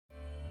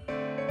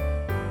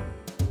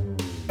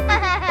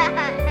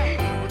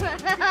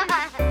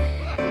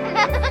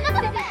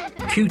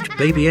Cute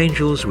baby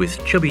angels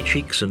with chubby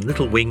cheeks and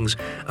little wings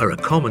are a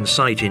common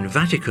sight in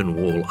Vatican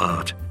wall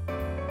art.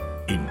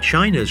 In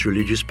China's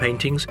religious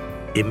paintings,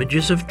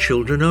 images of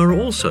children are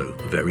also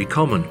very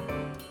common.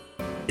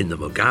 In the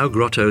Mogao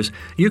grottos,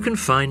 you can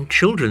find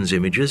children's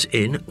images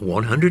in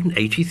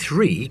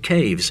 183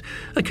 caves,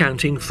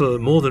 accounting for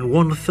more than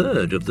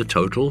 1/3 of the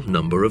total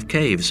number of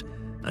caves,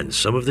 and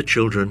some of the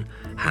children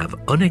have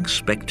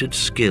unexpected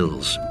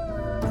skills.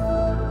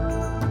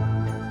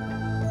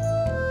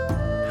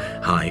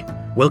 Hi,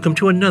 welcome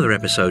to another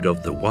episode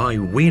of the Why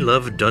We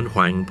Love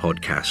Dunhuang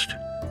podcast.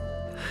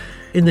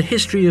 In the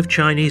history of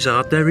Chinese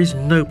art, there is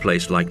no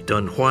place like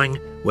Dunhuang,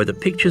 where the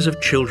pictures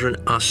of children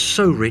are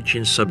so rich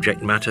in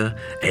subject matter,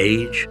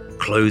 age,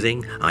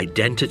 clothing,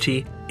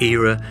 identity,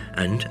 era,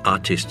 and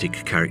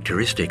artistic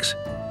characteristics.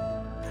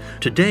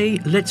 Today,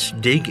 let's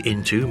dig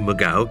into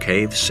Mogao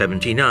Cave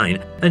 79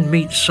 and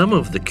meet some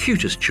of the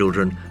cutest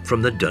children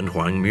from the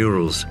Dunhuang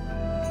murals.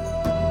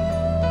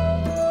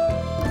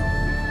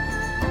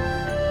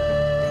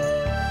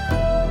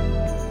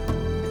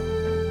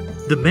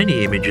 The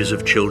many images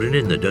of children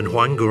in the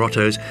Dunhuang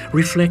grottos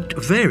reflect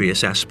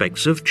various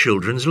aspects of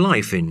children's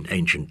life in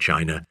ancient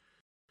China.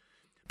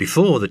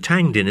 Before the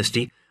Tang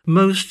dynasty,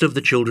 most of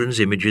the children's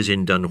images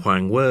in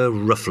Dunhuang were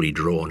roughly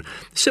drawn,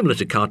 similar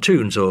to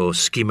cartoons or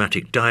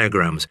schematic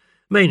diagrams,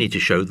 mainly to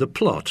show the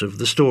plot of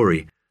the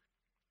story.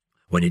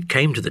 When it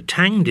came to the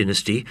Tang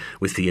dynasty,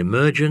 with the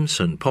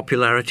emergence and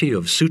popularity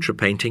of sutra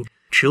painting,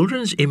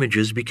 children's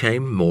images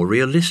became more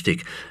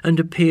realistic and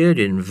appeared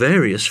in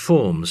various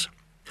forms.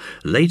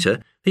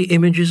 Later, the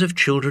images of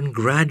children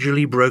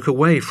gradually broke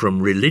away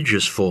from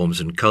religious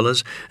forms and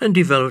colours and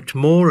developed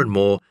more and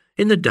more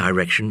in the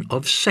direction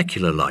of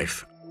secular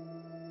life.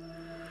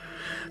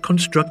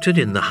 Constructed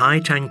in the High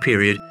Tang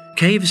period,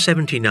 Cave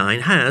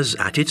 79 has,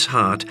 at its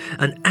heart,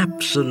 an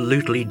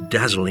absolutely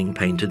dazzling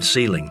painted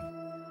ceiling.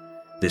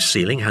 This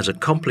ceiling has a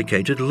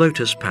complicated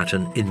lotus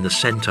pattern in the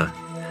centre.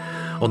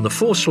 On the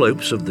four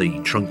slopes of the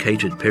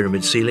truncated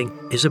pyramid ceiling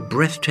is a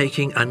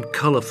breathtaking and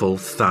colourful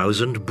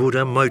 1000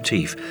 Buddha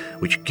motif,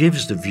 which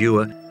gives the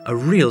viewer a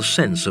real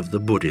sense of the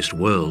Buddhist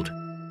world.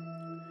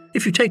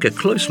 If you take a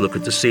close look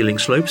at the ceiling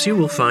slopes, you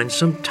will find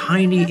some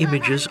tiny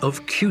images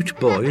of cute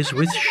boys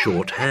with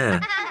short hair.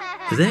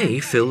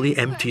 They fill the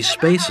empty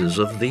spaces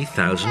of the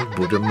 1000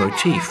 Buddha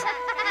motif.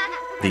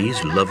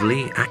 These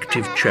lovely,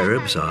 active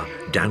cherubs are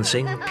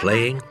dancing,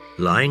 playing,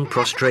 lying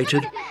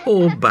prostrated,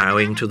 or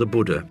bowing to the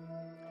Buddha.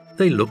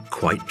 They look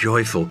quite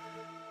joyful.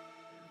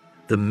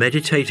 The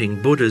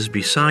meditating Buddhas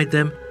beside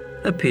them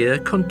appear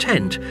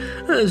content,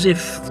 as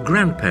if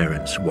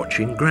grandparents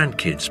watching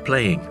grandkids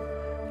playing.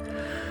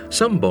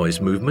 Some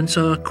boys' movements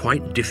are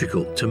quite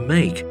difficult to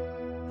make.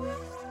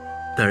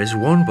 There is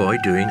one boy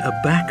doing a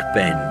back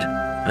bend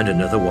and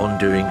another one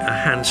doing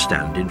a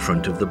handstand in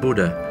front of the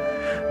Buddha.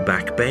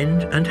 Back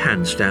bend and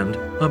handstand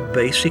are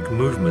basic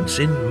movements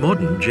in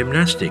modern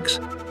gymnastics.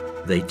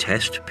 They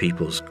test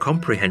people's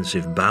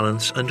comprehensive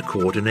balance and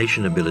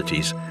coordination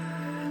abilities.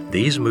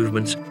 These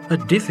movements are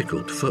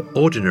difficult for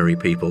ordinary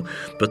people,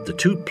 but the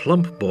two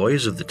plump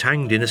boys of the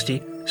Tang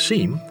dynasty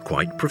seem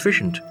quite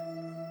proficient.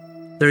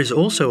 There is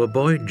also a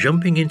boy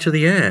jumping into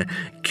the air,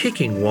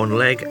 kicking one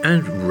leg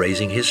and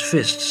raising his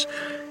fists.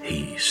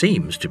 He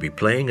seems to be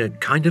playing a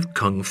kind of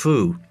kung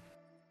fu.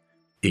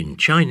 In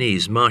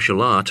Chinese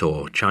martial art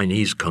or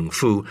Chinese kung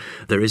fu,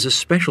 there is a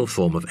special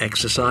form of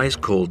exercise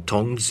called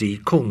Tong Zi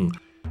Kung,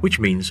 which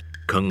means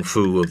Kung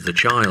Fu of the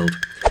child.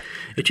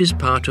 It is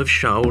part of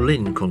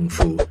Shaolin Kung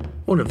Fu,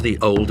 one of the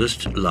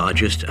oldest,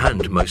 largest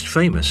and most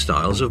famous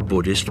styles of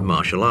Buddhist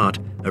martial art,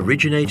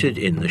 originated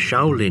in the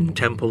Shaolin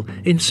Temple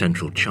in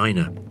central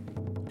China.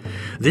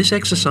 This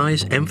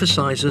exercise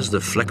emphasizes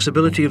the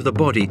flexibility of the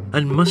body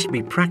and must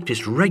be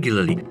practiced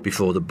regularly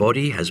before the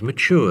body has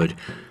matured.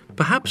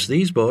 Perhaps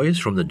these boys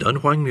from the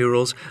Dunhuang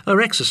murals are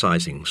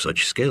exercising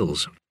such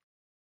skills.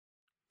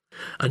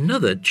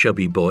 Another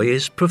chubby boy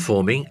is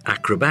performing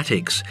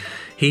acrobatics.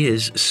 He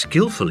is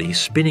skillfully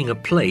spinning a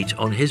plate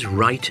on his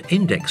right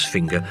index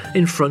finger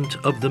in front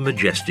of the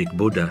majestic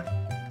Buddha.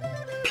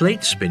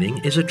 Plate spinning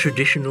is a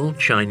traditional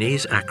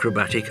Chinese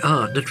acrobatic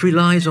art that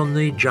relies on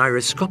the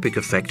gyroscopic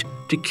effect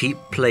to keep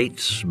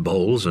plates,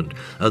 bowls, and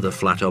other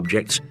flat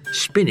objects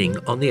spinning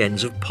on the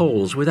ends of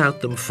poles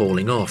without them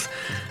falling off.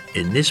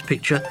 In this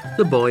picture,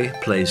 the boy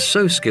plays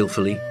so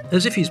skillfully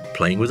as if he's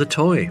playing with a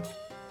toy.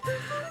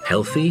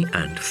 Healthy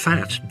and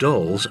fat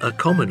dolls are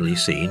commonly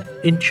seen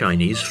in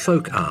Chinese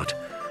folk art.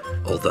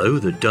 Although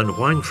the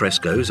Dunhuang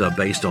frescoes are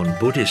based on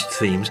Buddhist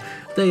themes,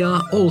 they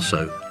are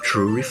also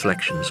true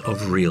reflections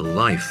of real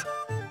life.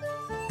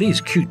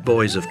 These cute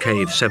boys of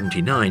Cave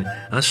 79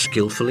 are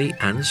skillfully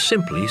and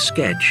simply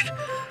sketched.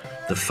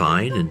 The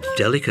fine and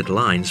delicate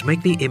lines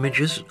make the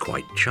images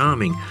quite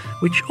charming,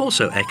 which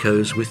also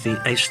echoes with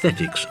the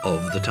aesthetics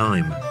of the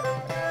time.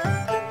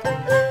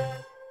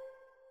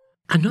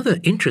 Another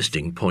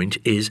interesting point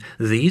is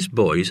these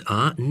boys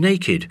are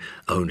naked,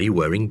 only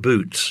wearing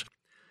boots.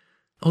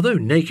 Although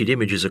naked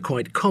images are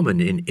quite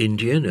common in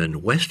Indian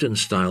and Western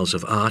styles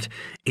of art,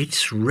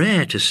 it's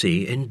rare to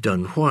see in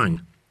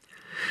Dunhuang.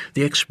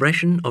 The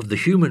expression of the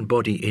human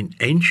body in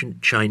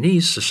ancient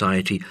Chinese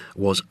society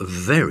was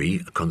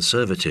very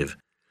conservative.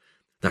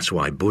 That's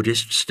why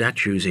Buddhist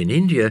statues in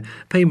India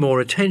pay more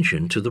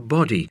attention to the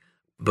body.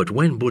 But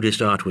when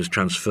Buddhist art was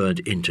transferred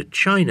into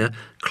China,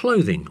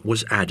 clothing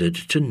was added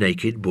to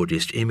naked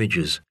Buddhist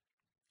images.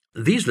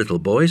 These little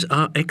boys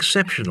are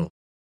exceptional.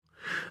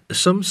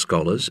 Some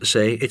scholars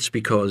say it's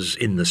because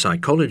in the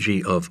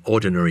psychology of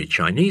ordinary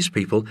Chinese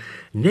people,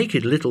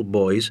 naked little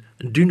boys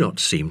do not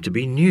seem to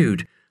be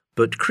nude,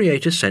 but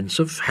create a sense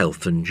of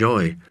health and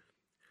joy.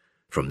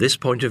 From this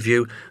point of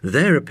view,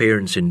 their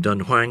appearance in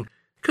Dunhuang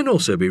can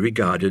also be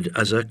regarded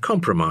as a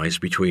compromise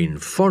between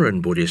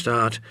foreign Buddhist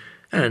art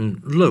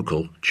and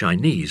local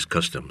Chinese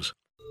customs.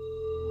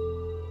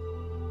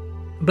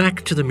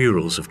 Back to the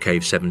murals of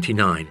Cave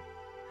 79.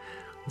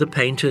 The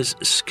painters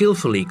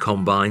skillfully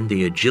combine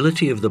the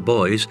agility of the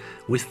boys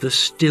with the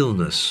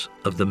stillness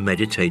of the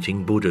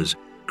meditating Buddhas,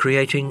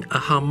 creating a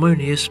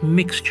harmonious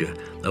mixture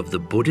of the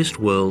Buddhist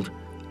world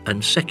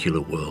and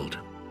secular world.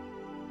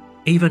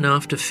 Even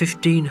after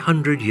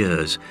 1,500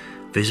 years,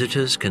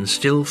 visitors can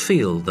still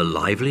feel the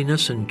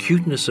liveliness and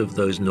cuteness of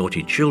those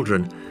naughty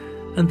children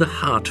and the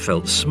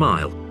heartfelt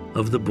smile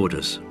of the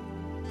Buddhas.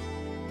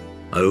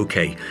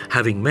 Okay,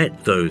 having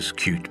met those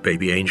cute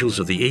baby angels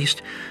of the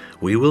East,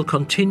 we will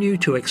continue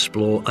to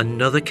explore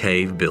another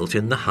cave built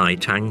in the High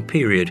Tang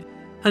period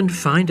and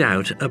find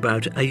out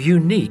about a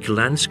unique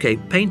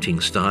landscape painting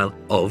style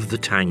of the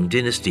Tang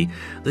dynasty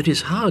that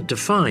is hard to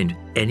find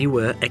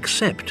anywhere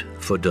except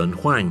for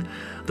Dunhuang,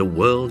 the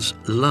world's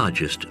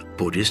largest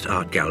Buddhist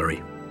art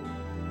gallery.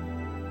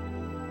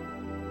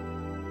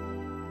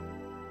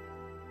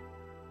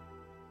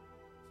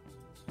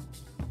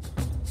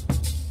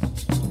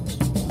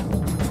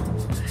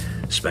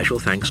 Special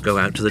thanks go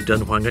out to the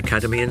Dunhuang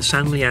Academy in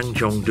Sanliang,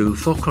 Zhongdu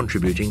for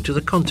contributing to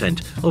the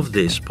content of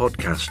this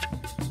podcast.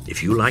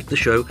 If you like the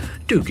show,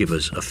 do give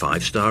us a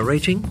 5-star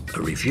rating,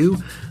 a review,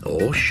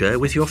 or share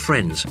with your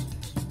friends.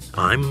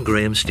 I'm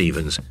Graham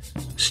Stevens.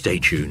 Stay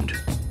tuned.